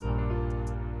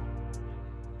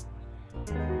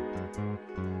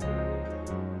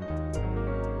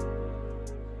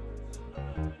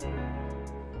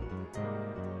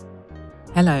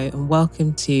Hello and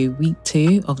welcome to week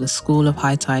 2 of the School of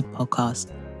High Tide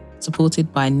podcast,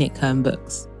 supported by Nick Hearn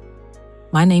Books.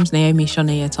 My name's Naomi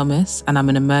Shonaya Thomas and I'm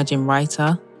an emerging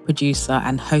writer, producer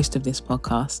and host of this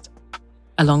podcast,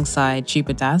 alongside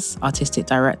Shuba Das, Artistic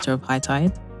Director of High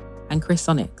Tide, and Chris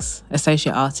Onyx,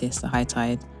 Associate Artist at High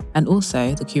Tide, and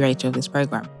also the curator of this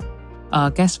programme.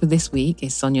 Our guest for this week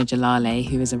is Sonia Jalale,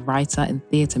 who is a writer and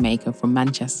theatre maker from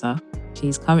Manchester.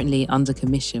 She's currently under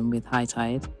commission with High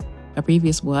Tide. Her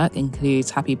previous work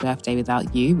includes Happy Birthday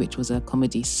Without You, which was a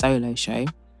comedy solo show,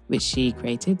 which she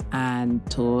created and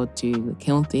toured to the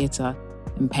Kiln Theatre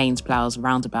and Payne's Plough's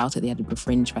Roundabout at the Edinburgh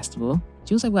Fringe Festival.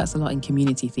 She also works a lot in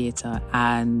community theatre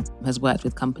and has worked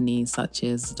with companies such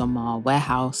as Donmar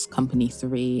Warehouse, Company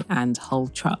 3 and Hull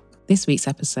Truck. This week's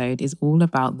episode is all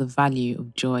about the value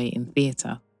of joy in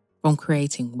theatre, from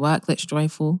creating work that's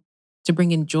joyful to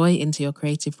bringing joy into your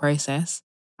creative process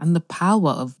and the power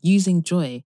of using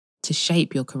joy to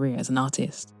shape your career as an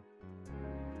artist.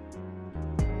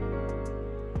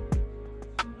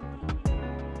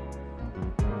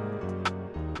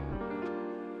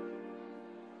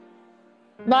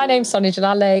 My name's Sonia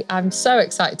Jalale. I'm so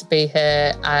excited to be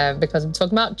here because I'm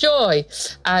talking about joy.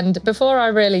 And before I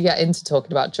really get into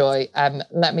talking about joy,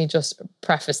 let me just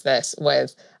preface this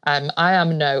with, I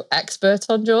am no expert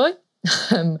on joy.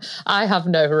 I have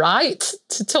no right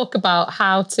to talk about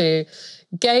how to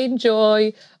gain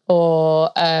joy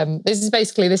or this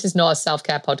is not a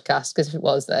self-care podcast, because if it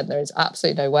was, then there is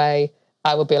absolutely no way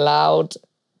I would be allowed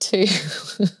to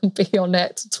be on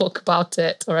it, to talk about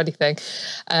it or anything.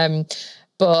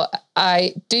 But what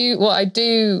I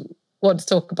do want to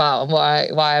talk about and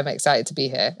why I'm excited to be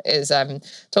here is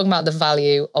talking about the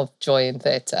value of joy in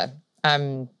theatre.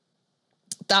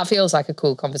 That feels like a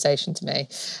cool conversation to me.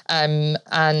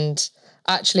 And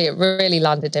actually it really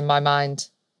landed in my mind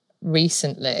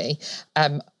recently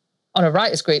on a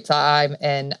writers group that I'm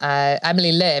in.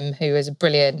 Emily Lim, who is a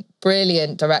brilliant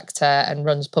director and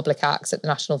runs public acts at the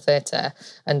National Theatre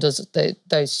and does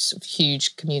those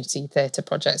huge community theatre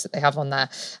projects that they have on there.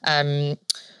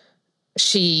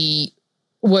 She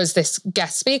was this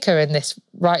guest speaker in this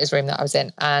writers room that I was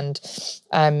in, and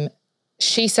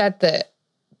she said that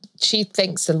she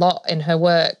thinks a lot in her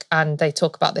work, and they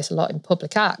talk about this a lot in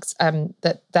public acts,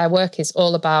 that their work is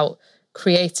all about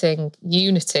creating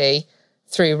unity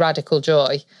through radical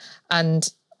joy. And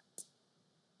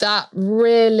that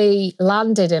really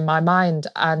landed in my mind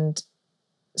and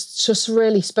just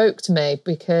really spoke to me,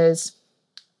 because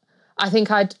I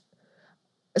think I'd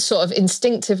sort of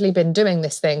instinctively been doing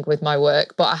this thing with my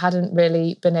work, but I hadn't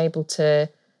really been able to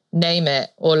name it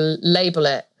or label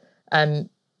it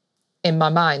in my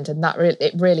mind. And that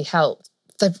it really helped.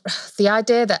 The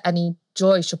idea that any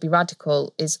joy should be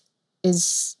radical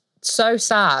is so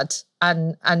sad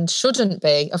and shouldn't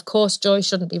be. Of course, joy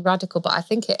shouldn't be radical, but I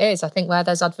think it is. I think where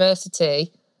there's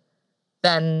adversity,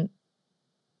 then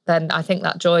I think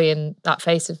that joy in the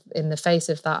face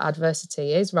of that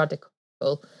adversity is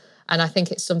radical. And I think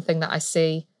it's something that I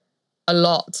see a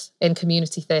lot in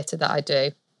community theatre that I do.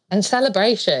 And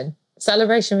celebration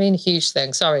being a huge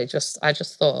thing. Sorry, I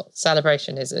just thought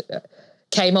celebration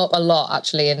came up a lot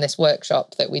actually in this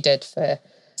workshop that we did for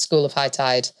School of High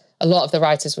Tide. A lot of the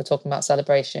writers were talking about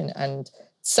celebration and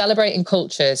celebrating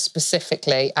cultures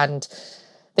specifically, and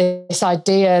this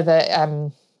idea that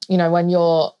when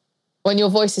your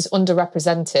voice is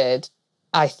underrepresented,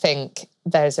 I think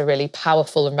there's a really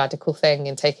powerful and radical thing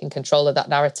in taking control of that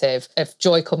narrative. If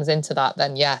joy comes into that,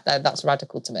 then that's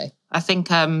radical to me. I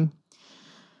think often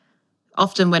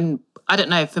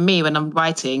for me when I'm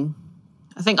writing,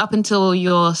 I think up until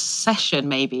your session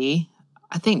maybe,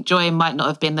 I think joy might not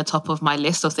have been the top of my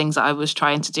list of things that I was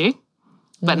trying to do.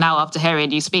 But now after hearing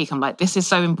you speak, I'm like, this is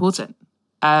so important.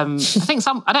 I think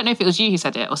I don't know if it was you who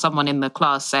said it or someone in the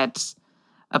class said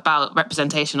about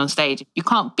representation on stage. You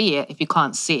can't be it if you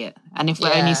can't see it. And if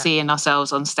we're only seeing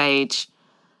ourselves on stage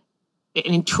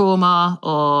in trauma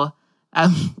or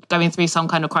going through some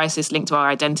kind of crisis linked to our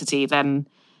identity, then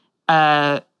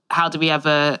how do we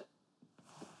ever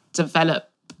develop,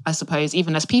 I suppose,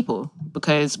 even as people?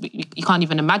 Because you can't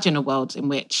even imagine a world in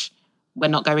which we're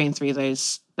not going through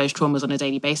those traumas on a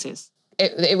daily basis.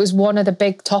 It was one of the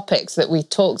big topics that we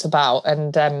talked about,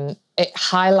 and it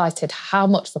highlighted how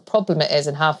much of a problem it is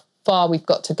and how far we've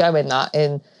got to go in that.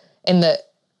 In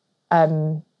that,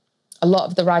 a lot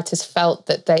of the writers felt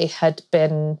that they had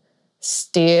been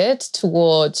steered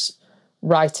towards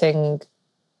writing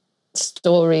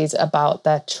stories about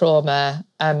their trauma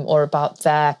or about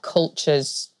their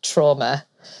culture's trauma,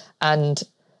 and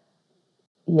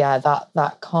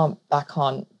that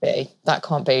can't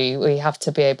be. We have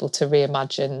to be able to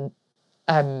reimagine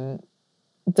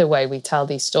the way we tell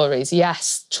these stories.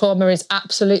 Yes, trauma is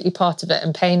absolutely part of it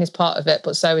and pain is part of it,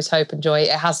 but so is hope and joy.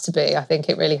 It has to be. I think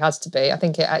it really has to be. I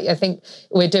think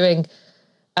we're doing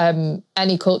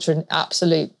any culture an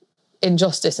absolute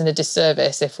injustice and a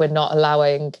disservice if we're not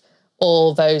allowing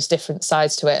all those different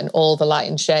sides to it and all the light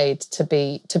and shade to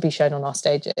be shown on our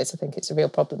stages. I think it's a real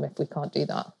problem if we can't do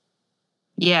that.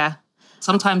 Yeah.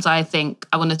 Sometimes I think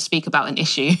I want to speak about an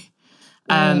issue.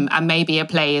 And maybe a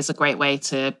play is a great way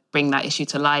to bring that issue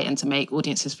to light and to make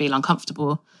audiences feel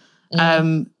uncomfortable.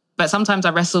 But sometimes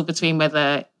I wrestle between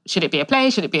whether should it be a play,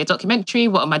 should it be a documentary?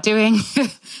 What am I doing?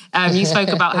 You spoke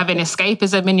about having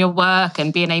escapism in your work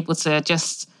and being able to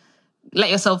just let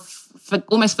yourself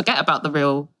almost forget about the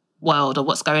real world or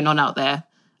what's going on out there.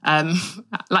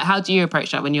 Like, how do you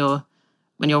approach that when you're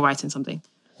writing something?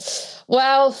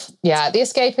 Well, yeah, the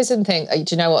escapism thing,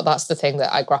 do you know what? That's the thing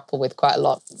that I grapple with quite a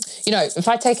lot. You know, if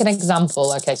I take an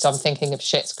example, okay, so I'm thinking of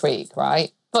Schitt's Creek,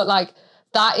 right? But like,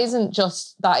 that isn't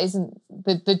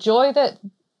the joy that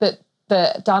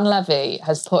Dan Levy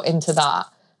has put into that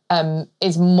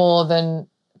is more than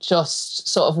just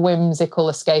sort of whimsical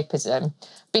escapism,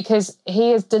 because he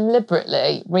has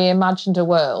deliberately reimagined a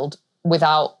world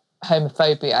without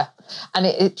homophobia. And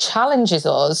it challenges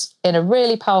us in a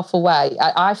really powerful way.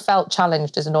 I felt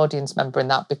challenged as an audience member in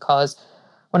that, because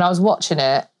when I was watching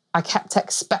it, I kept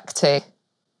expecting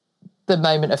the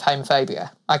moment of homophobia.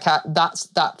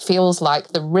 That feels like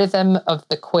the rhythm of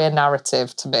the queer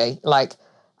narrative to me. Like,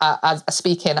 as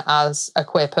speaking as a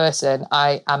queer person,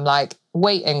 I am like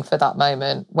waiting for that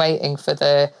moment, waiting for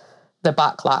the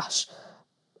backlash.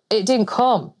 It didn't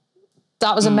come.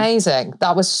 That was amazing.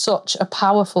 That was such a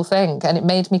powerful thing. And it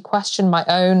made me question my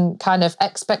own kind of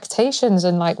expectations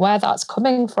and like where that's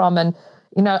coming from. And,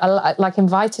 you know, like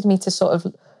invited me to sort of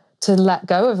to let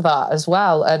go of that as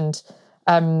well. And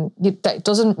it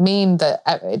doesn't mean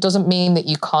that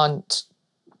you can't,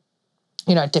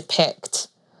 you know, depict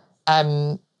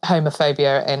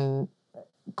homophobia in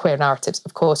queer narratives.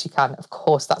 Of course you can. Of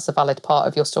course that's a valid part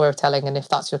of your storytelling. And if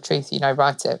that's your truth, you know,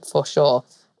 write it for sure.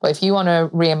 But if you want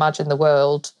to reimagine the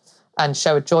world and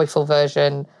show a joyful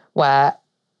version where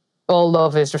all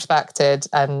love is respected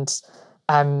and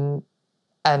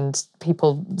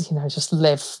people, you know, just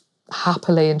live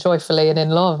happily and joyfully and in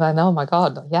love, and oh my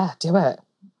God, yeah, do it.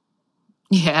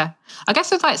 Yeah. I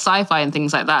guess with like sci-fi and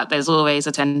things like that, there's always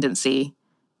a tendency,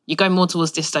 you go more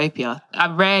towards dystopia.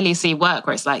 I rarely see work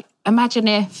where it's like, imagine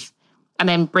if, and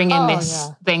then bring in this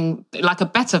thing, like a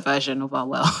better version of our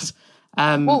world.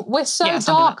 Well, we're so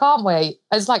dark, aren't we?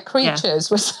 As like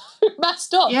creatures, we're so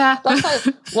messed up. Yeah. That's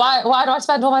like, why do I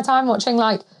spend all my time watching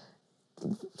like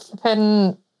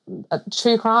flipping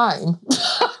true crime?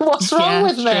 What's wrong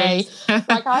with me?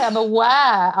 Like, I am aware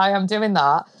I am doing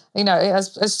that. You know,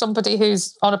 as somebody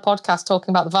who's on a podcast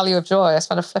talking about the value of joy, I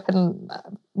spend a flipping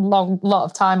lot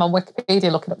of time on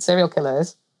Wikipedia looking at serial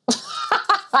killers.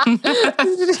 You know what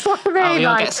I mean? Oh, we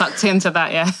all get sucked into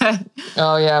that, yeah.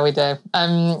 Oh yeah, we do.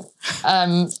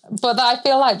 But I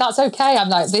feel like that's okay. I'm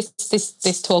like,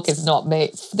 this talk is not me.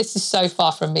 This is so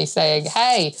far from me saying,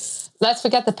 hey, let's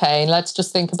forget the pain. Let's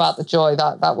just think about the joy.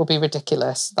 That would be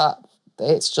ridiculous. That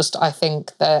it's just, I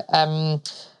think that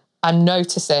I'm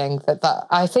noticing that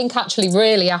I think actually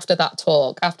really after that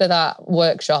talk, after that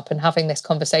workshop and having this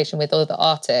conversation with other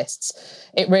artists,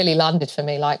 it really landed for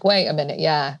me like, wait a minute,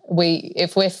 yeah,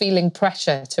 if we're feeling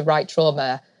pressure to write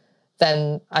trauma,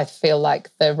 then I feel like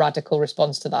the radical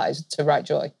response to that is to write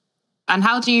joy. And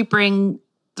how do you bring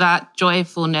that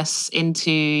joyfulness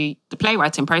into the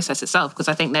playwriting process itself? Because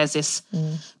I think there's this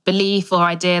belief or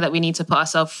idea that we need to put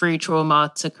ourselves through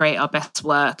trauma to create our best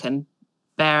work and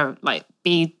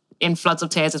be in floods of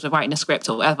tears as we're writing a script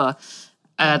or whatever,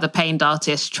 the pained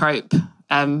artist trope.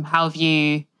 How have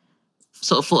you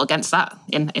sort of fought against that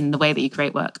in the way that you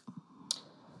create work?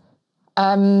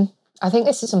 I think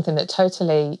this is something that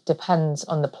totally depends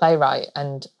on the playwright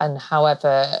and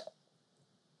however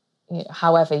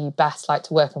you best like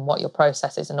to work and what your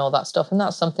process is and all that stuff. And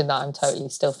that's something that I'm totally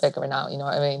still figuring out, you know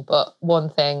what I mean? But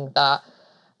one thing that,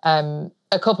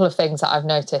 a couple of things that I've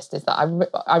noticed is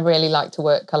that I really like to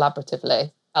work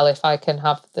collaboratively. Well, if I can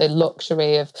have the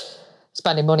luxury of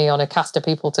spending money on a cast of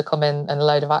people to come in and a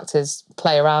load of actors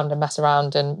play around and mess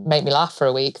around and make me laugh for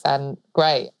a week, then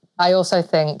great. I also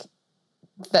think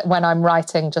that when I'm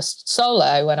writing just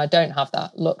solo, when I don't have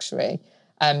that luxury,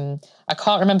 I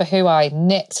can't remember who I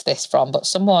nicked this from, but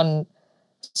someone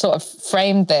sort of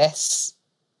framed this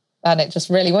and it just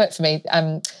really worked for me.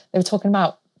 They were talking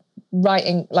about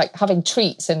writing, like having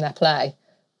treats in their play.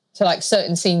 So like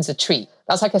certain scenes are treat.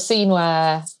 That's like a scene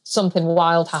where something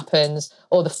wild happens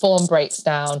or the form breaks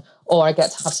down or I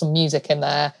get to have some music in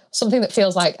there, something that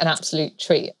feels like an absolute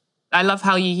treat. I love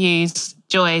how you use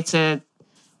joy to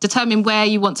determine where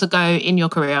you want to go in your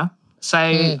career. So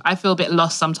I feel a bit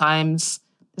lost sometimes.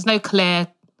 There's no clear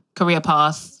career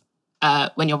path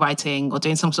when you're writing or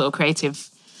doing some sort of creative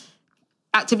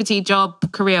activity,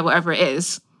 job, career, whatever it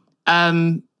is.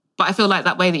 But I feel like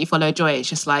that way that you follow joy, it's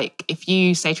just like, if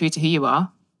you stay true to who you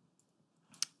are,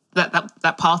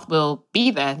 that path will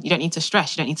be there. You don't need to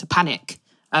stress. You don't need to panic,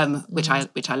 which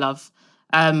I love.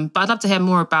 But I'd love to hear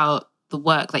more about the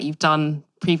work that you've done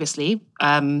previously.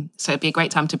 So it'd be a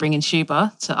great time to bring in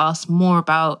Shuba to ask more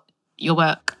about your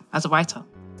work as a writer.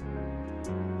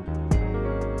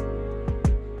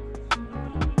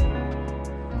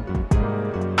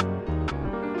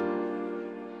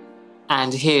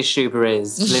 And here Shuba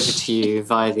is, delivered to you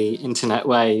via the internet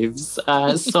waves.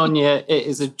 Sonia, it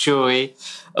is a joy,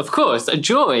 of course, a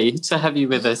joy to have you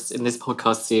with us in this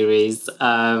podcast series.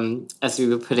 As we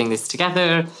were putting this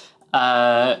together,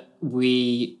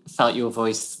 we felt your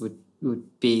voice would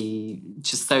be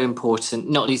just so important,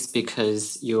 not least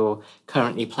because you're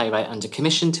currently playwright under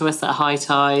commission to us at High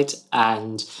Tide,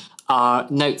 and our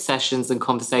note sessions and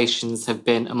conversations have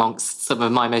been amongst some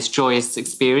of my most joyous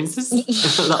experiences in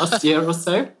the last year or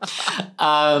so,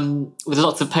 with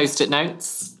lots of post-it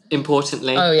notes,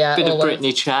 importantly. Oh, yeah, bit always. of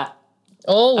Britney chat.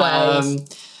 Always.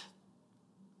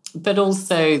 But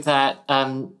also that,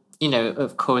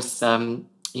 of course,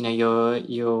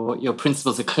 your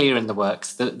principles are clear in the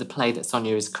works. The play that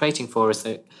Sonia is creating for us,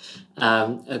 a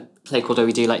play called Oh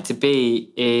We Do Like to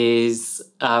Be, is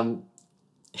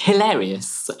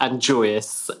hilarious and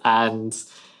joyous and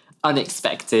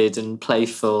unexpected and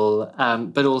playful,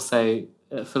 but also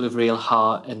full of real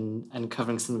heart and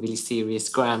covering some really serious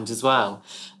ground as well.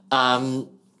 I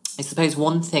suppose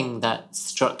one thing that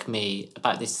struck me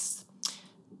about this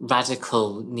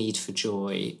radical need for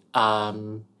joy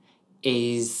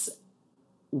is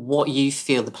what you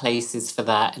feel the place is for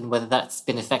that, and whether that's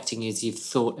been affecting you as you've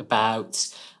thought about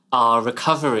our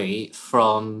recovery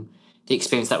from the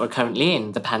experience that we're currently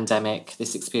in, the pandemic,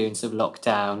 this experience of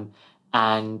lockdown,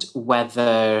 and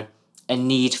whether a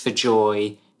need for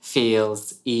joy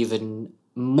feels even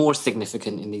more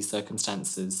significant in these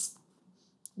circumstances.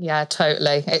 Yeah,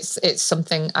 totally. It's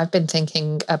something I've been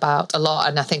thinking about a lot,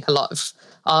 and I think a lot of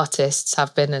artists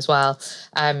have been as well.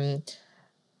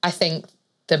 I think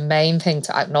the main thing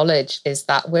to acknowledge is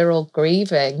that we're all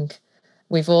grieving.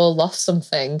 We've all lost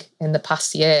something in the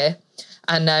past year,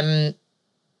 and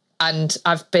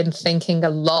I've been thinking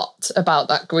a lot about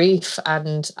that grief,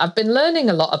 and I've been learning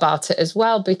a lot about it as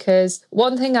well, because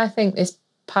one thing I think this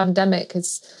pandemic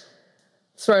has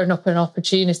thrown up an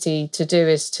opportunity to do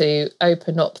is to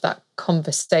open up that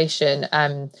conversation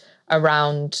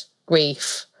around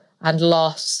grief and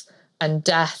loss and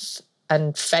death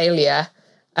and failure,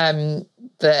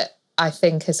 that I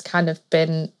think has kind of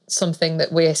been something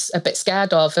that we're a bit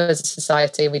scared of as a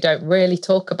society, and we don't really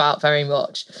talk about very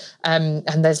much. And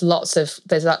there's lots of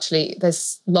movements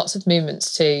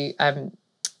to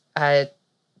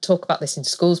talk about this in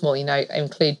schools more.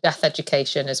 Include death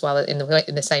education as well, in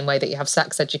the same way that you have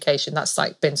sex education. That's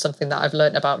been something that I've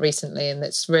learned about recently, and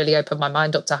it's really opened my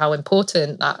mind up to how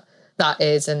important that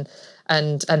is, and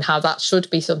how that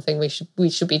should be something we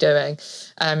should be doing.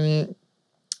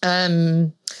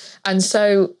 And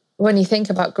so when you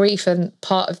think about grief, and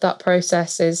part of that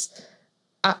process is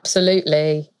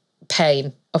absolutely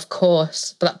pain, of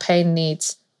course, but that pain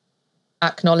needs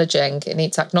acknowledging. It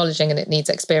needs acknowledging, and it needs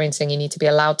experiencing. You need to be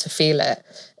allowed to feel it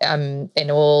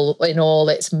in all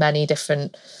its many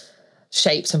different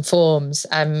shapes and forms.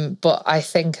 But I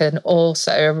think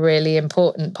also a really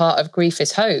important part of grief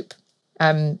is hope.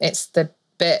 It's the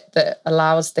bit that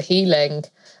allows the healing.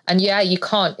 And yeah,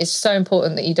 it's so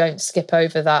important that you don't skip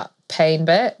over that pain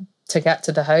bit to get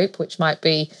to the hope, which might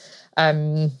be,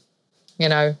 I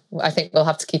think we'll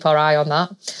have to keep our eye on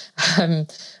that.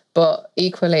 But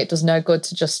equally, it does no good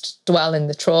to just dwell in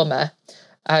the trauma.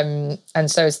 And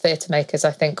so as theatre makers,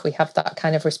 I think we have that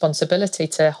kind of responsibility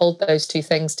to hold those two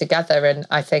things together. And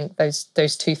I think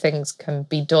those two things can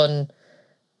be done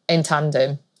in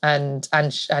tandem and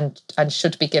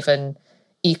should be given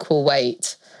equal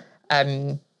weight.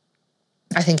 I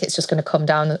think it's just going to come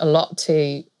down a lot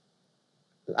to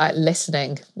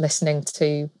listening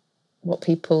to what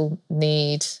people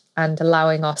need, and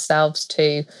allowing ourselves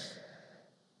to,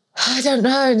 I don't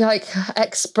know,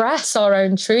 express our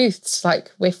own truths.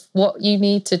 If what you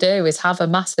need to do is have a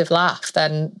massive laugh,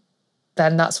 then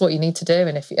that's what you need to do.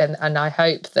 And I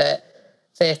hope that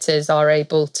theatres are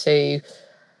able to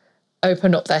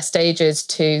open up their stages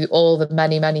to all the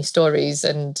many, many stories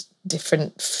and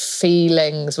different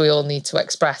feelings we all need to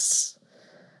express.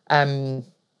 I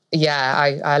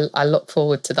look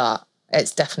forward to that.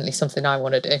 It's definitely something I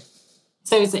want to do.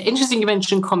 So it's interesting you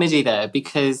mentioned comedy there,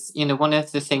 because, one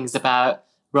of the things about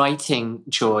writing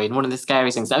joy, and one of the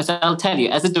scary things, I'll tell you,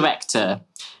 as a director,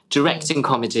 directing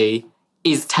comedy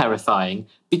is terrifying,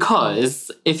 because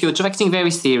if you're directing a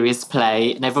very serious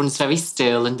play and everyone's very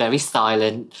still and very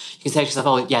silent, you can say to yourself,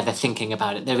 oh, yeah, they're thinking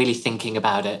about it. They're really thinking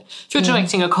about it. If you're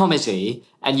directing a comedy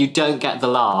and you don't get the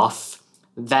laugh,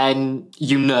 then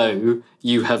you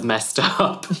have messed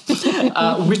up,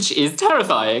 which is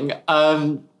terrifying.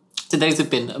 So those have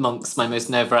been amongst my most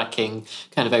nerve-wracking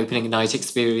kind of opening night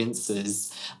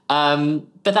experiences. But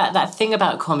that thing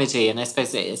about comedy, and I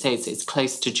suppose it's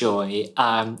close to joy,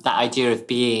 that idea of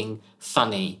being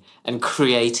funny and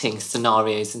creating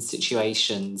scenarios and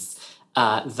situations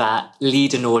that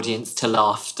lead an audience to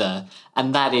laughter.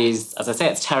 And that is, as I say,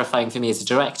 it's terrifying for me as a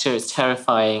director. It's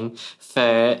terrifying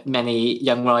for many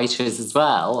young writers as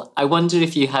well. I wonder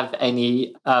if you have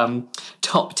any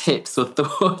top tips or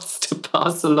thoughts to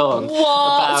pass along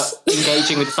about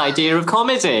engaging with this idea of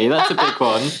comedy. That's a big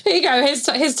one. Here you go. His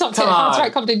top tip: how to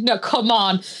write comedy. No, come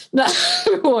on. No,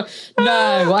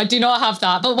 I do not have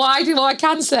that. But what I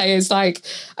can say is, like,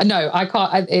 no, I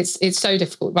can't. It's so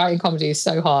difficult. Writing comedy is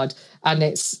so hard. And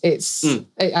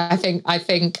I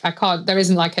think I can't, there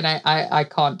isn't like I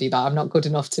can't do that. I'm not good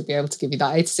enough to be able to give you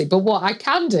that A to C. But what I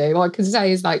can do, what I can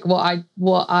say is, like, what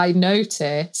I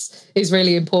notice is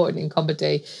really important in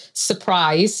comedy.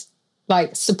 Surprise.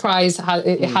 Like, surprise,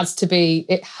 it has to be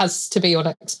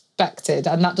unexpected.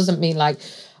 And that doesn't mean like,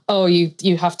 oh, you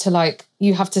have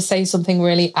to say something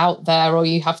really out there, or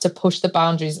you have to push the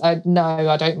boundaries. No,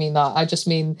 I don't mean that. I just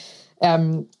mean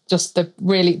just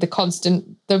the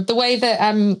constant, the way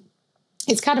that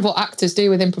it's kind of what actors do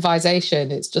with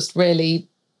improvisation. It's just really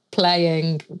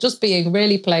being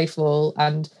really playful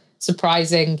and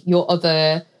surprising the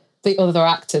other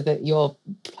actor that you're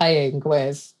playing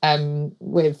with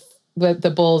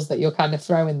the balls that you're kind of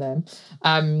throwing them.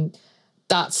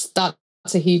 That's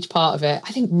a huge part of it.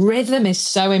 I think rhythm is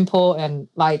so important.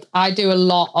 Like, I do a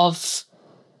lot of,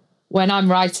 when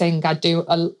I'm writing,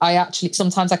 I actually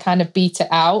sometimes I kind of beat it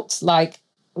out like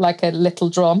a little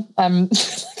drum, like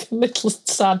a little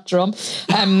sad drum,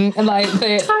 and like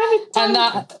and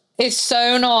that it's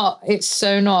so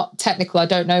not technical. I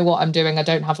don't know what I'm doing. I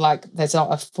don't have there's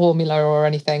not a formula or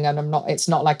anything, and it's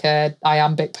not like a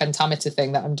iambic pentameter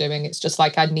thing that I'm doing. It's just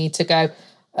like I need to go.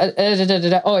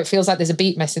 Oh, it feels like there's a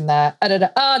beat missing there.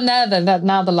 Oh, now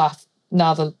the laugh.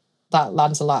 That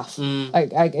lands a laugh.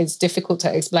 It's difficult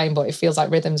to explain, but it feels like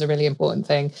rhythm's a really important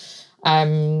thing.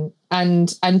 And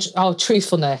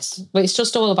truthfulness. But it's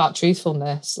just all about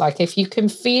truthfulness. Like, if you can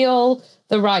feel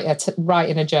the writer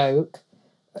writing a joke,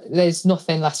 there's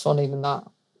nothing less funny than that.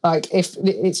 Like, if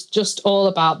it's just all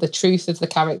about the truth of the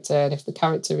character, and if the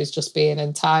character is just being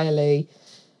entirely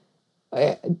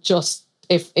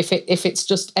if it's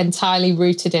just entirely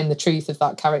rooted in the truth of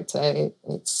that character,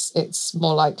 it's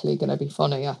more likely going to be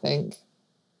funny, I think.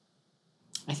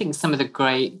 I think some of the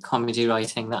great comedy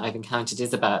writing that I've encountered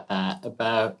is about that,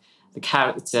 about the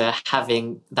character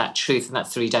having that truth and that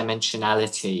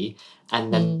three-dimensionality,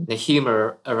 and then the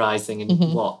humour arising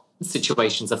in what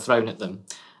situations are thrown at them,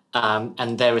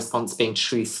 and their response being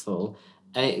truthful.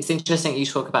 And it's interesting you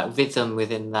talk about rhythm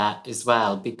within that as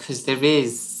well, because there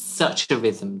is such a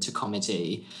rhythm to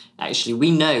comedy. Actually, we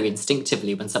know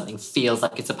instinctively when something feels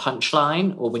like it's a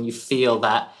punchline, or when you feel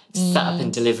that setup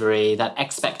and delivery, that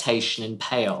expectation and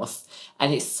payoff.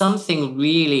 And it's something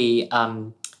really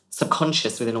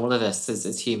subconscious within all of us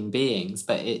as human beings.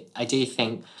 But I do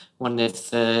think one of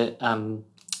the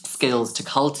skills to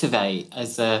cultivate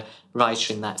as a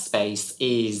writer in that space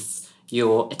is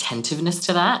your attentiveness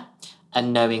to that,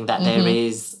 and knowing that there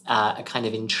is a kind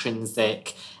of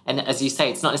intrinsic, and as you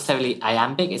say, it's not necessarily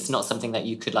iambic. It's not something that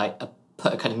you could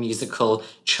put a kind of musical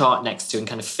chart next to and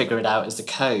kind of figure it out as a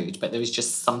code. But there is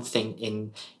just something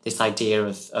in this idea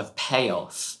of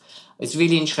payoff. I was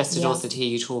really interested also to hear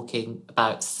you talking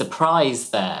about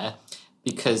surprise there,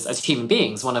 because as human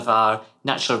beings, one of our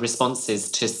natural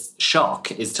responses to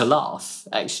shock is to laugh,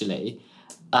 actually.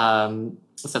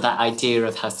 So that idea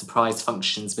of how surprise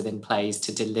functions within plays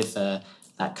to deliver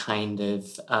that kind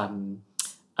of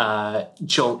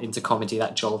jolt into comedy,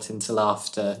 that jolt into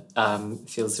laughter,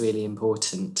 feels really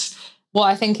important. What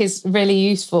I think is really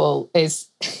useful is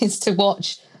to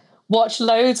watch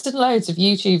loads and loads of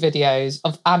YouTube videos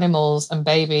of animals and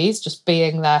babies just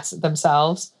being there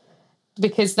themselves,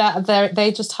 because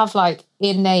they just have like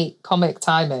innate comic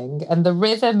timing, and the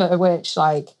rhythm at which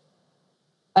like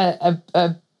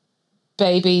a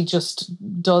baby just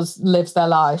lives their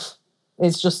life.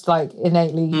 It's just like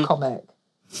innately comic.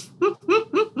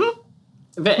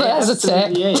 But it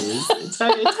absolutely is. It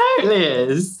totally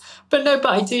is. But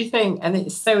I do think, and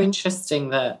it's so interesting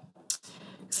that,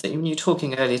 so when you were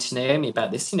talking earlier to Naomi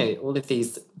about this, all of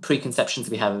these preconceptions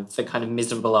we have of the kind of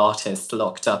miserable artist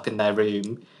locked up in their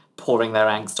room, pouring their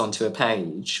angst onto a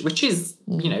page, which is,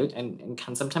 and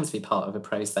can sometimes be part of a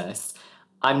process.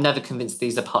 I'm never convinced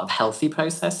these are part of healthy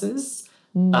processes.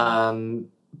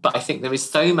 But I think there is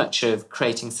so much of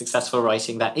creating successful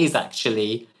writing that is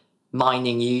actually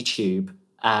mining YouTube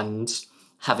and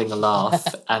having a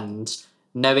laugh and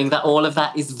knowing that all of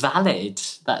that is valid,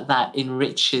 that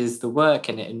enriches the work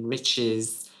and it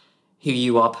enriches who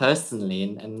you are personally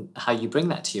and how you bring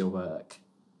that to your work.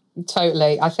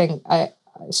 Totally. I think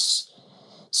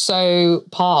so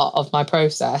part of my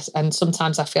process, and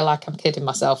sometimes I feel like I'm kidding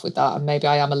myself with that, and maybe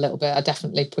I am a little bit. I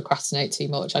definitely procrastinate too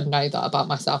much. I know that about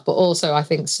myself, but also I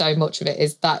think so much of it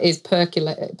is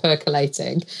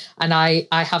percolating, and I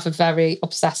have a very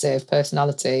obsessive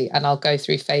personality, and I'll go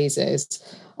through phases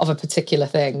of a particular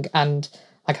thing, and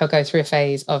like I'll go through a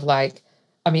phase of like,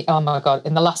 I mean, oh my god,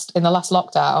 in the last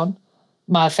lockdown,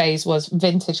 my phase was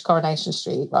vintage Coronation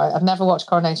Street, right? I've never watched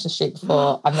Coronation Street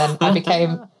before, and then I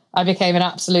became an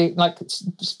absolute like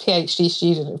PhD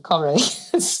student of Corrie.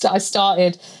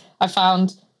 I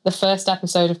found the first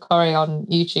episode of Corrie on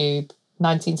YouTube,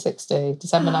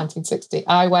 December 1960.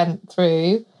 I went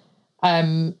through,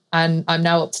 and I'm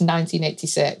now up to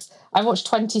 1986. I watched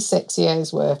 26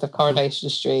 years worth of Coronation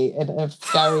Street in a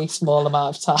very small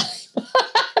amount of time.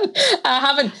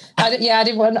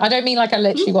 I don't mean like I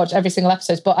literally watch every single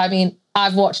episode, but I mean,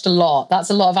 I've watched a lot. That's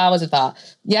a lot of hours of that.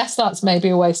 Yes, that's maybe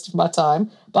a waste of my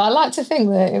time, but I like to think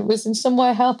that it was in some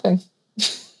way helping.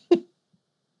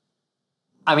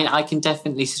 I mean, I can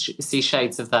definitely see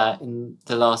shades of that in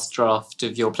the last draft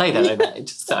of your play that I made.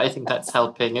 So I think that's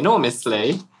helping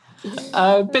enormously.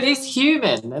 But it's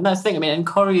human, and that's the thing. I mean, and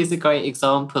Corrie is a great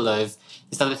example of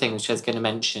this other thing which I was going to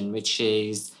mention, which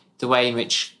is the way in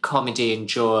which comedy and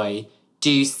joy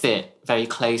do sit very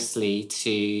closely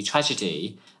to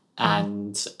tragedy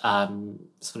and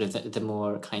sort of the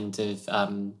more kind of,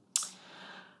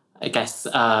 I guess,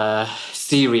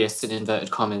 serious, in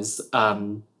inverted commas,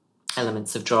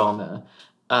 elements of drama,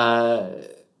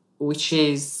 which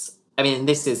is, I mean,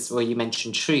 this is where you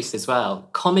mentioned truth as well.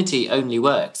 Comedy only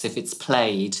works if it's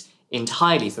played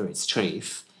entirely for its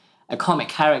truth. A comic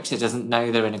character doesn't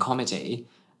know they're in a comedy.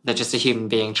 They're just a human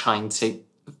being trying to,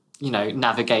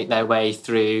 navigate their way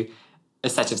through a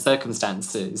set of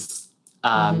circumstances.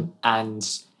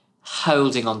 And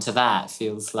holding on to that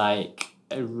feels like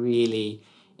a really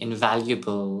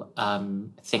invaluable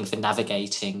thing for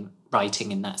navigating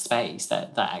writing in that space,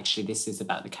 that actually this is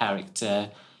about the character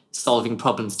solving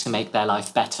problems to make their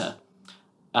life better.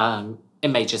 It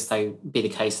may just so be the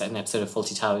case that in an episode of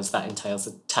Fawlty Towers that entails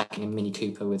attacking a Mini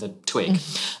Cooper with a twig.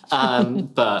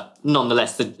 But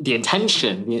nonetheless, the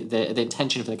intention, the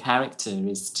intention for the character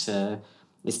is to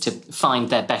find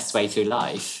their best way through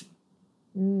life.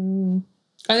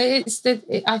 I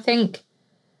think,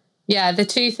 the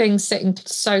two things sitting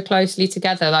so closely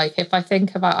together. Like if I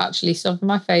think about actually some of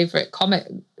my favourite comic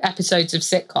episodes of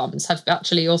sitcoms have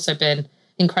actually also been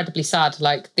incredibly sad.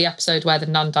 Like the episode where the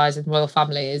nun dies in the royal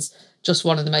family is just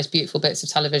one of the most beautiful bits of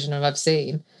television I've ever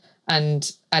seen.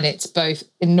 And it's both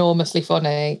enormously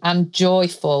funny and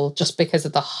joyful just because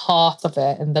of the heart of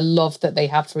it and the love that they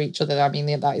have for each other. I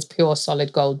mean, that is pure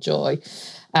solid gold joy.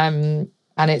 And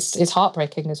it's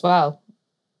heartbreaking as well.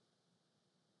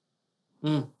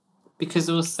 Because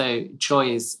also joy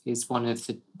is one of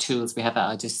the tools we have at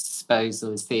our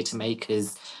disposal as theatre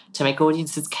makers to make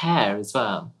audiences care as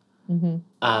well.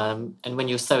 And when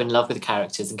you're so in love with the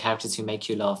characters and characters who make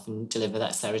you laugh and deliver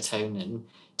that serotonin,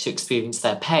 to experience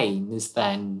their pain is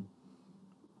then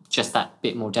just that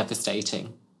bit more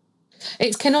devastating.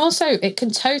 It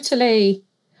can totally...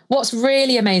 What's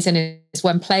really amazing is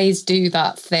when plays do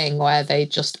that thing where they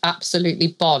just absolutely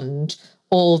bond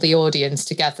all the audience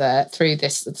together through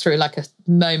like a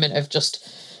moment of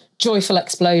just joyful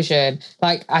explosion.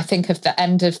 Like I think of the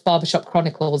end of Barbershop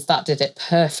Chronicles, that did it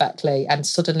perfectly, and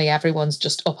suddenly everyone's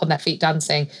just up on their feet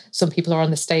dancing. Some people are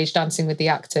on the stage dancing with the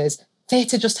actors.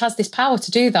 Theatre just has this power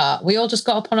to do that. We all just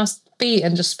got up on our feet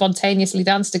and just spontaneously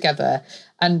danced together,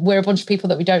 and we're a bunch of people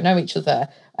that we don't know each other,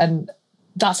 and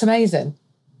that's amazing.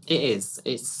 It is.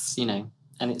 It's, and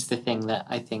it's the thing that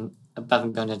I think above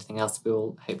and beyond anything else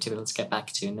we'll hope to be able to get back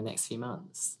to in the next few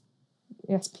months.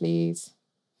 Yes, please.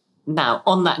 Now,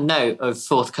 on that note of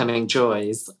forthcoming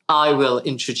joys, I will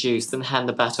introduce and hand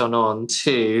the baton on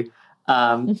to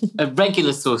a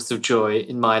regular source of joy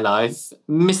in my life,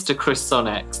 Mr. Chris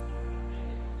Sonnex.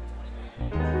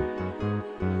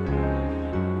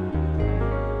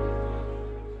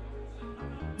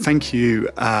 Thank you,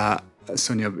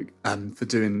 Sonia, for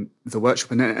doing the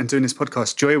workshop and doing this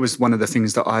podcast. Joy was one of the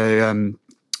things that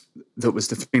that was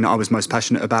the thing that I was most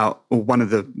passionate about, or one of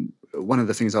the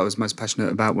things I was most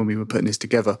passionate about when we were putting this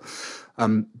together,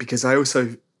 because I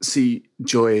also see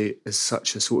joy as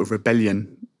such a sort of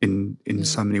rebellion in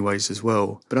so many ways as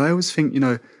well. But I always think,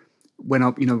 when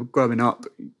I, growing up,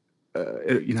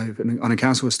 on a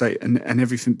council estate and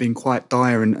everything being quite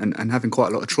dire and having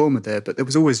quite a lot of trauma there, but there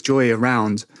was always joy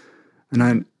around,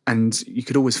 and you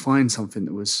could always find something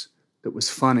that was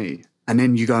funny. And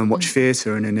then you go and watch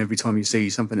theatre, and then every time you see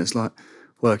something that's like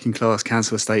working class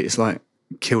council estate, it's like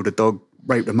killed a dog,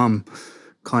 raped a mum,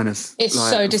 kind of. It's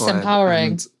so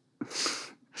disempowering.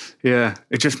 Yeah,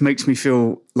 it just makes me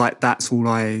feel like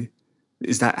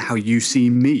is that how you see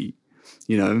me,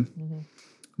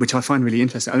 which I find really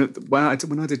interesting. When I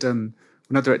directed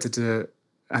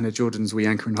Anna Jordan's We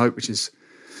Anchor in Hope, which is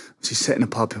obviously set in a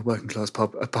pub, a working class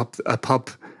pub, a pub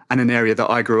and an area that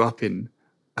I grew up in.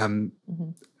 And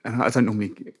I don't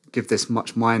normally give this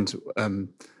much mind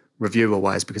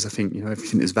reviewer-wise, because I think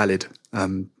everything is valid.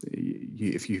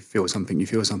 If you feel something, you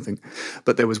feel something.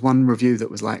 But there was one review that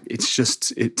was like, it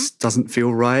doesn't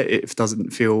feel right. It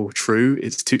doesn't feel true.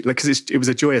 It's too because it was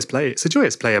a joyous play. It's a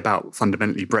joyous play about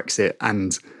fundamentally Brexit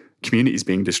and communities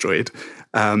being destroyed,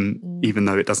 even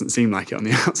though it doesn't seem like it on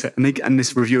the outset. And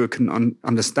this reviewer couldn't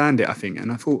understand it, I think.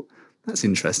 And I thought, that's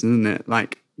interesting, isn't it?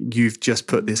 Like, you've just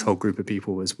put this whole group of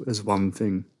people as one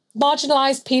thing.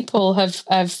 Marginalised people have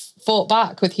fought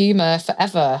back with humour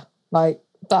forever. Like,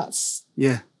 that's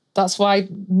why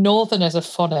Northerners are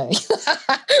funny. Do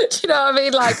you know what I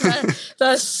mean? Like,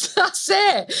 that's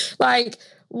it. Like,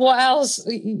 what else?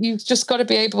 You've just got to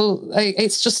be able.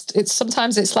 It's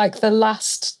sometimes it's like the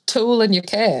last tool in your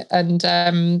kit, and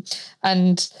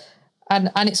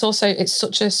it's also, it's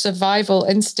such a survival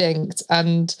instinct,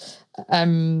 and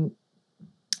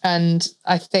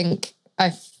I think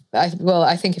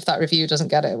if that review doesn't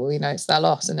get it, well, it's their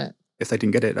loss, isn't it? If they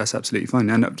didn't get it, that's absolutely fine.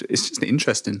 And it's just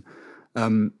interesting.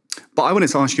 But I wanted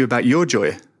to ask you about your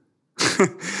joy.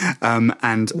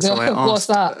 And so I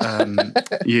asked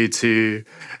you to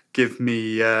give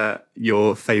me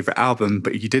your favourite album,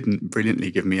 but you didn't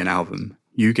brilliantly give me an album.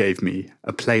 You gave me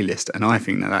a playlist, and I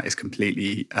think that is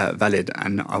completely valid.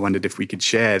 And I wondered if we could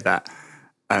share that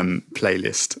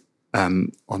playlist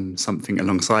on something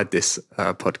alongside this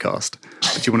podcast.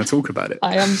 But do you want to talk about it?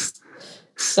 I am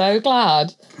so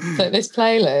glad that this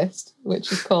playlist,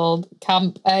 which is called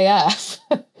Camp AF,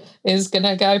 is going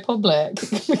to go public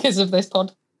because of this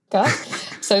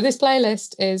podcast. So this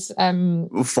playlist is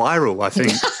viral, I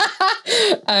think.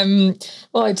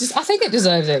 Well, I think it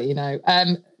deserves it,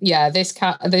 this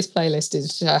playlist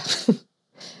is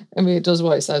it does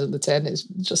what it says on the tin. It's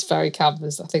just very camp. I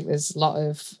think there's a lot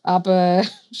of ABBA,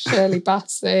 Shirley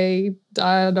Bassey,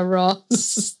 Diana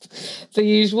Ross, the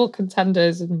usual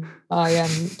contenders in my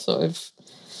sort of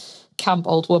camp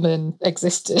old woman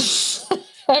existence.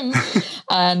 It's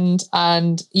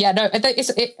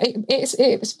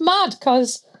mad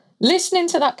because listening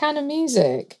to that kind of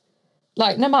music,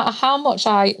 like, no matter how much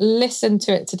I listen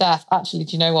to it to death, actually,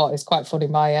 do you know what? It's quite funny.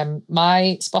 My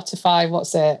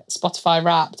Spotify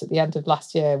Wrapped at the end of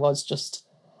last year was just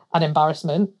an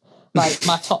embarrassment. Like,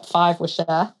 my top 5 was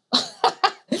Cher,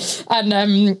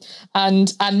 and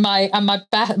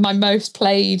my most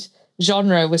played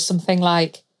genre was something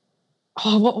like,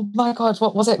 oh my God,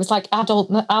 what was it? It was like adult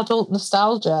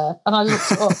nostalgia, and I looked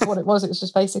up what it was. It was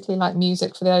just basically like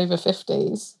music for the over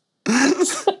 50s.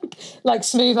 Like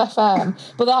Smooth FM,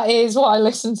 but that is what I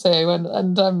listen to,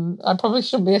 and I probably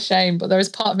shouldn't be ashamed, but there is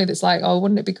part of me that's like, oh,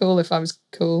 wouldn't it be cool if I was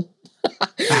cool? But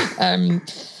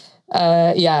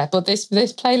this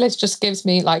playlist just gives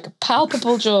me like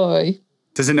palpable joy.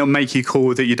 Does it not make you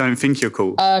cool that you don't think you're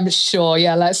cool? Sure,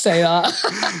 yeah, let's say that.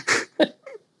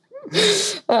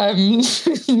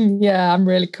 I'm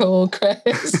really cool,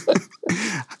 Chris.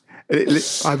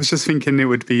 I was just thinking it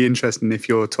would be interesting if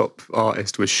your top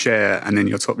artist was Cher and then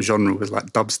your top genre was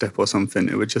like dubstep or something.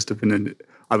 It would just have been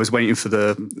I was waiting for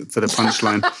the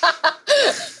punchline.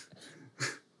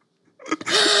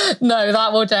 No,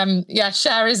 that would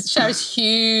Cher is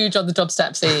huge on the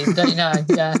dubstep scene, don't you know?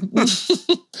 Yeah.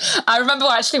 I remember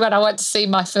actually when I went to see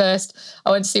my first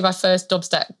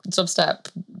dubstep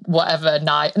whatever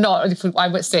night. No, I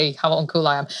went to see how uncool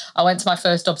I am. I went to my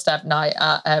first dubstep night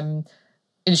at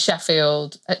in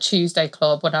Sheffield at Tuesday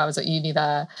Club when I was at uni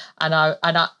there, and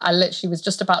I literally was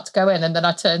just about to go in, and then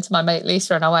I turned to my mate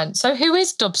Lisa and I went, "So who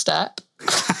is dubstep?"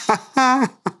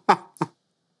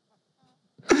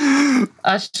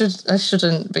 I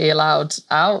shouldn't be allowed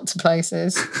out to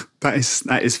places.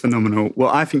 That is phenomenal. Well,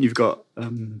 I think you've got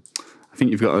another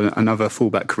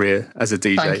fallback career as a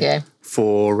DJ. Thank you.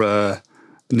 For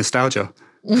nostalgia.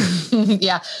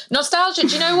 Yeah, nostalgia.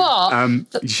 Do you know what?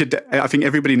 You should. I think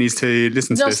everybody needs to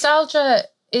listen to this. Nostalgia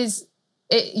is,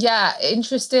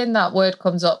 interesting. That word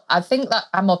comes up. I think that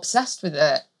I'm obsessed with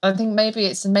it. I think maybe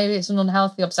it's an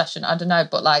unhealthy obsession. I don't know,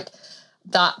 but like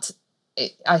that.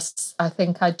 I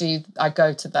think I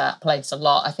go to that place a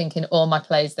lot. I think in all my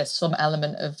plays there's some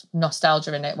element of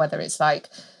nostalgia in it, whether it's like,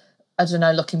 I don't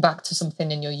know, looking back to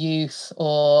something in your youth,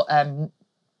 or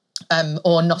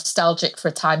nostalgic for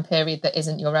a time period that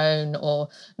isn't your own, or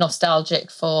nostalgic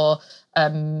for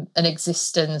an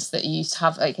existence that you used to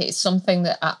have. Like, it's something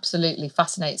that absolutely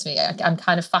fascinates me. I'm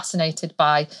kind of fascinated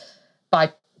by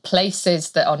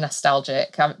places that are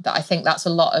nostalgic. I think that's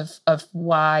a lot of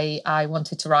why I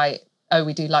wanted to write Oh,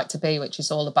 We Do Like to Be, which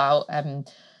is all about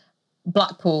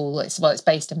Blackpool. It's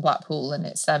based in Blackpool, and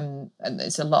and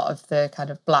there's a lot of the kind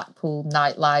of Blackpool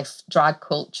nightlife, drag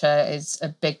culture is a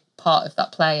big part of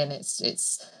that play, and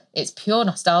it's pure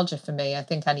nostalgia for me. I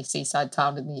think any seaside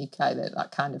town in the UK,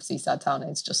 that kind of seaside town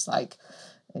is just like,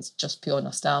 it's just pure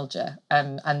nostalgia.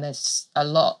 And there's a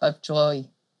lot of joy.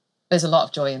 There's a lot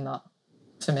of joy in that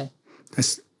for me.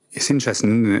 It's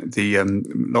interesting, isn't it? The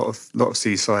lot of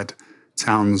seaside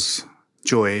towns,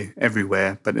 joy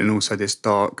everywhere, but then also this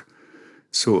dark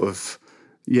sort of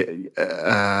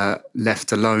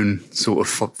left alone sort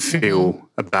of feel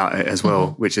about it as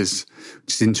well, which is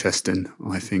interesting,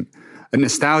 I think. And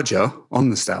nostalgia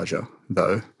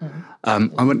though,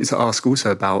 I wanted to ask also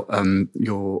about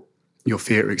your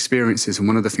theatre experiences, and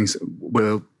one of the things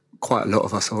where quite a lot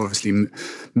of us are obviously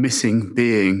missing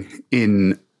being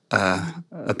in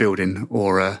a building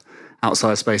or a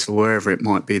outside space or wherever it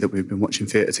might be that we've been watching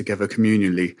theatre together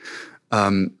communally.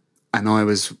 And I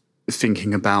was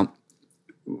thinking about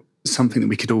something that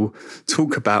we could all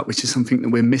talk about, which is something that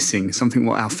we're missing, something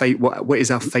what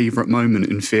is our favourite moment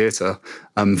in theatre,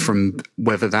 from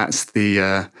whether that's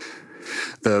the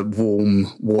warm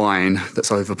wine that's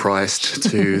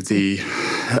overpriced to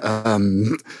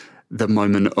the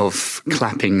moment of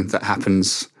clapping that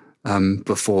happens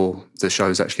before the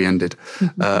show's actually ended.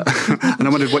 And I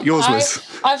wondered what yours was.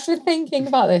 I've been thinking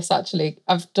about this actually.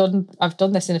 I've done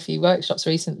this in a few workshops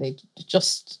recently.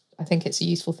 I think it's a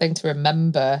useful thing to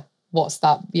remember. What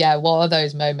are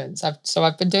those moments?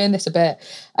 I've been doing this a bit.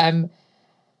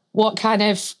 What kind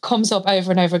of comes up over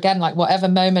and over again, like whatever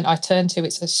moment I turn to,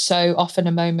 it's so often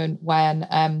a moment when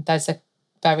there's a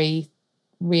very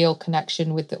real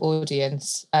connection with the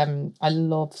audience. I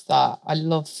love that. I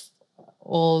love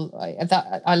all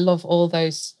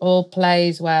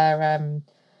plays where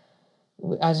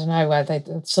I don't know, where they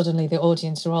suddenly the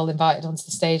audience are all invited onto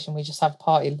the stage and we just have a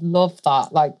party. Love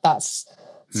that. Like that's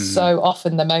so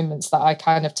often the moments that I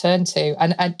kind of turn to.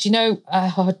 And do you know,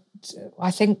 I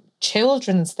think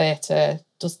children's theatre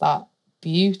does that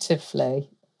beautifully.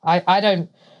 I don't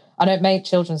make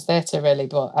children's theatre really,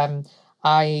 but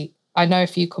I know a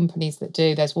few companies that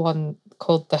do. There's one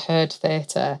called the Herd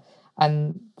Theatre,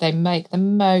 and they make the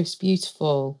most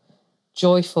beautiful,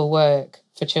 joyful work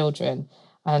for children,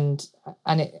 and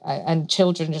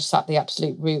children just at the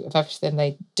absolute root of everything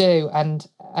they do, and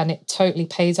it totally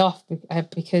pays off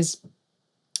because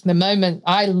the moment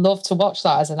I love to watch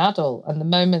that as an adult, and the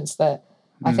moments that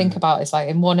I think about is like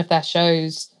in one of their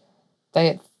shows,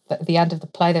 at the end of the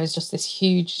play there was just this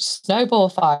huge snowball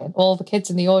fight, and all the kids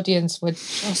in the audience were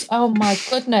just, oh my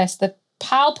goodness, the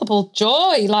palpable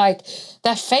joy, like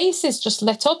their faces just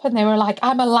lit up, and they were like,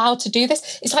 I'm allowed to do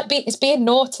this. It's like it's being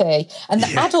naughty, and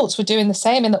the adults were doing the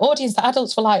same in the audience. The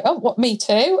adults were like, oh, what, me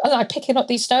too? And like picking up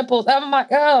these snowballs.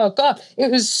 Oh God,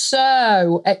 it was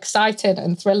so exciting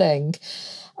and thrilling.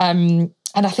 And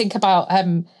I think about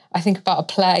a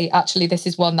play. Actually, this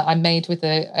is one that I made with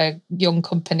a young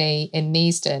company in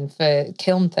Neasden for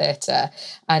Kiln Theatre.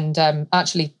 And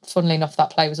actually, funnily enough,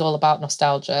 that play was all about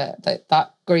nostalgia.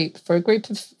 That group, for a group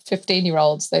of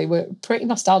 15-year-olds, they were pretty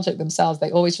nostalgic themselves.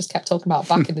 They always just kept talking about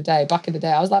back in the day.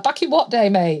 I was like, back in what day,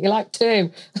 mate? You're like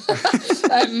 2. But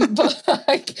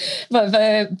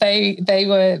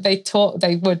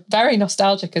they were very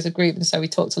nostalgic as a group. And so we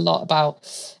talked a lot about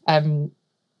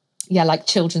like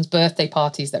children's birthday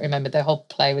parties that remembered. The whole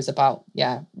play was about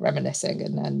reminiscing.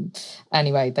 And then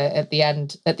anyway, at the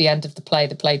end of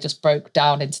the play just broke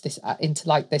down into this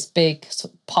big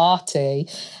party,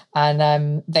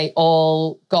 and they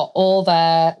all got all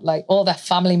their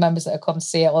family members that had come to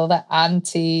see it, all their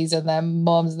aunties and their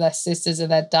mums and their sisters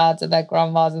and their dads and their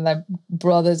grandmas and their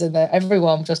brothers and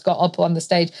everyone just got up on the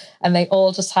stage, and they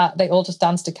all just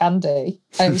danced to Candy.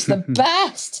 And it was the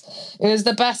best. It was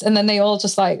the best. And then they all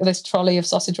just like, this trolley of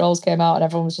sausage rolls came out, and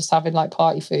everyone was just having like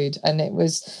party food, and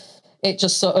it's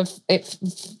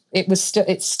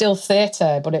still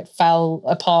theatre, but it fell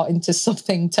apart into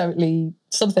something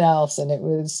else, and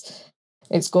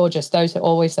it's gorgeous. Those are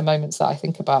always the moments that I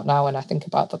think about now when I think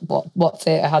about what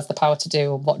theatre has the power to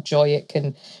do and what joy it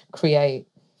can create.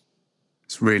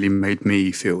 It's really made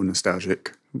me feel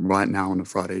nostalgic right now on a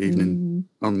Friday evening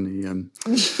on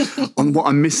what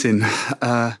I'm missing.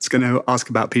 It's going to ask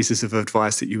about pieces of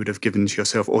advice that you would have given to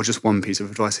yourself, or just one piece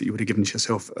of advice that you would have given to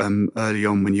yourself early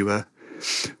on when you were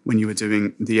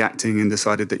doing the acting and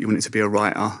decided that you wanted to be a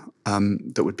writer,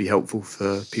 that would be helpful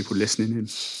for people listening in.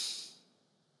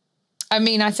 I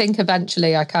mean, I think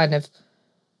eventually I kind of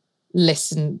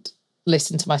listened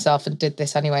to myself and did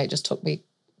this anyway. It just took me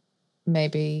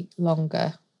maybe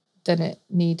longer than it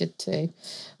needed to,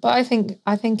 but I think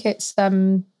it's I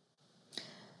mean,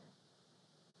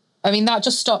 that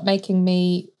just stopped making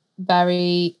me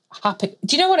very happy.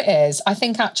 Do you know what it is? I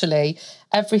think actually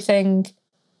everything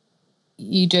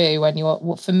you do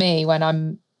for me when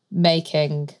I'm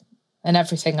making, and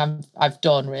everything I've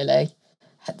done really,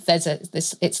 there's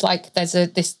this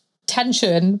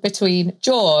tension between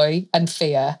joy and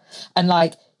fear, and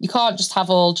like you can't just have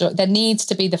all joy. There needs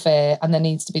to be the fear and there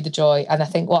needs to be the joy. And I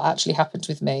think what actually happened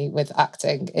with me with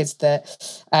acting is that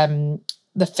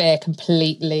the fear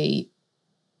completely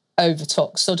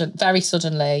very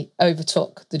suddenly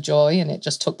overtook the joy, and it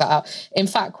just took that out. In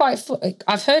fact,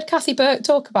 I've heard Kathy Burke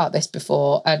talk about this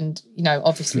before, and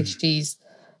obviously she's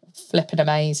flipping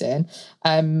amazing.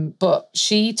 But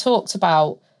she talked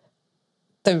about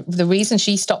the reason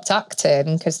she stopped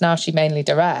acting, because now she mainly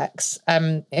directs.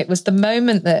 It was the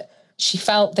moment that she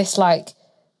felt this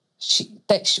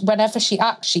whenever she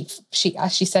acts,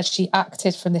 she said she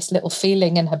acted from this little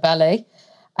feeling in her belly,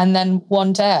 and then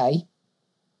one day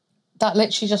that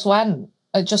literally just went.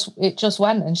 It just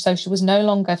went, and so she was no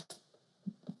longer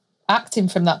acting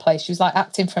from that place. She was like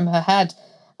acting from her head,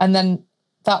 and then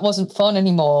that wasn't fun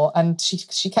anymore. And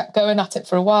she kept going at it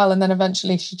for a while, and then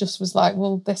eventually she just was like,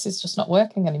 well, this is just not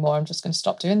working anymore. I'm just going to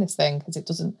stop doing this thing because it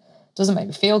doesn't make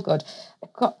me feel good.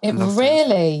 It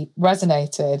really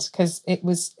resonated, because it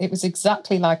was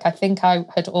exactly like, I think I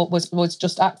was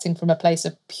just acting from a place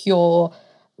of pure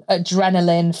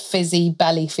adrenaline, fizzy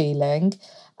belly feeling.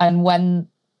 And when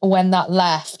that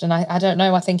left, and I don't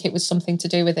know, I think it was something to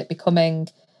do with it becoming,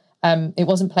 it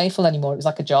wasn't playful anymore. It was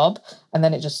like a job, and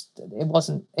then it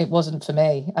wasn't for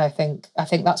me. I think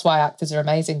that's why actors are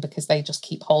amazing, because they just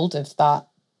keep hold of that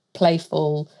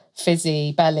playful,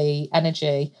 fizzy belly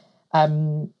energy,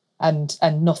 and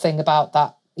nothing about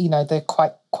that.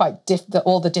 The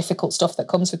all the difficult stuff that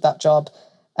comes with that job.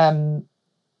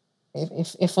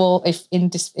 If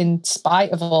in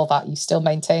spite of all that you still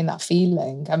maintain that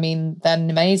feeling, I mean, then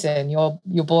amazing. You're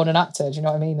born an actor, do you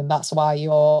know what I mean? And that's why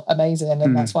you're amazing,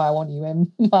 and that's why I want you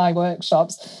in my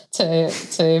workshops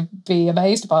to be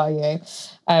amazed by you.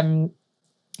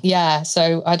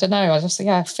 So I don't know. I just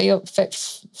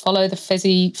follow the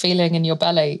fizzy feeling in your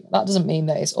belly. That doesn't mean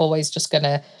that it's always just going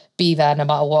to be there no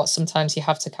matter what. Sometimes you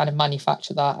have to kind of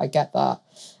manufacture that. I get that,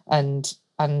 and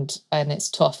it's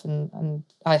tough, and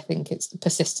I think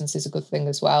persistence is a good thing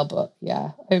as well. But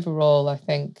yeah, overall, I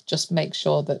think just make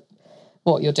sure that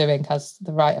what you're doing has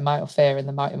the right amount of fear and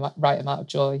the right amount of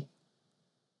joy.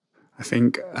 I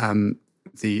think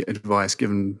the advice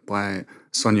given by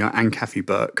Sonia and Kathy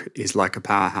Burke is like a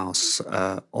powerhouse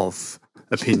of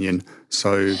opinion.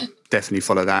 So definitely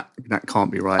follow that. That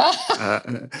can't be right.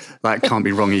 That can't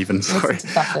be wrong even. Sorry.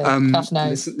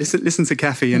 Listen to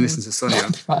Kathy and listen to Sonia.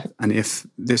 Right. And if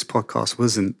this podcast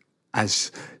wasn't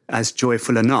as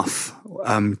joyful enough,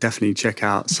 definitely check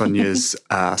out Sonia's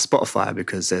Spotify,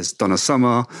 because there's Donna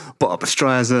Summer, Barbra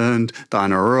Streisand,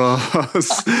 Diana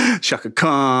Ross, Shaka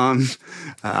Khan,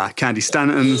 Candy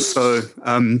Stanton. So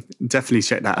definitely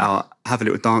check that out. Have a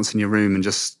little dance in your room and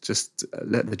just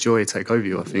let the joy take over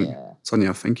you, I think. Yeah.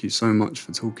 Sonia, thank you so much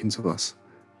for talking to us.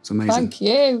 It's amazing. Thank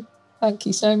you. Thank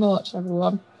you so much,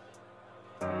 everyone.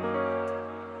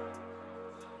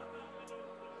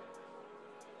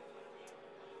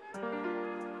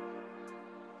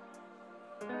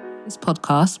 This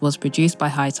podcast was produced by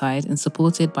High Tide and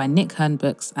supported by Nick Hearn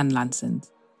Books and Lansand.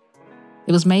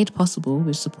 It was made possible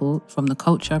with support from the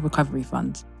Culture Recovery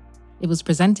Fund. It was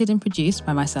presented and produced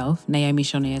by myself, Naomi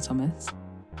Shonea Thomas.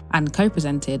 and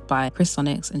co-presented by Chris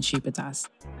Sonics and Shuba Das.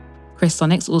 Chris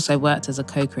Sonics also worked as a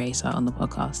co-creator on the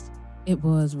podcast. It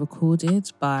was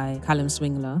recorded by Callum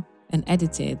Swingler and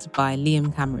edited by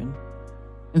Liam Cameron,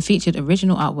 and featured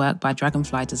original artwork by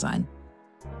Dragonfly Design.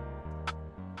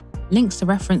 Links to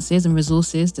references and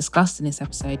resources discussed in this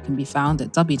episode can be found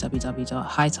at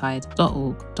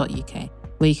www.hightide.org.uk,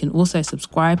 where you can also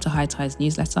subscribe to High Tide's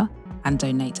newsletter and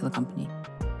donate to the company.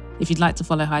 If you'd like to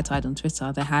follow High Tide on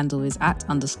Twitter, their handle is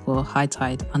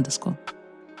 @_HighTide_.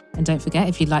 And don't forget,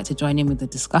 if you'd like to join in with the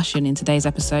discussion in today's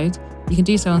episode, you can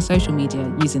do so on social media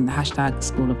using the hashtag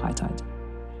School of High Tide.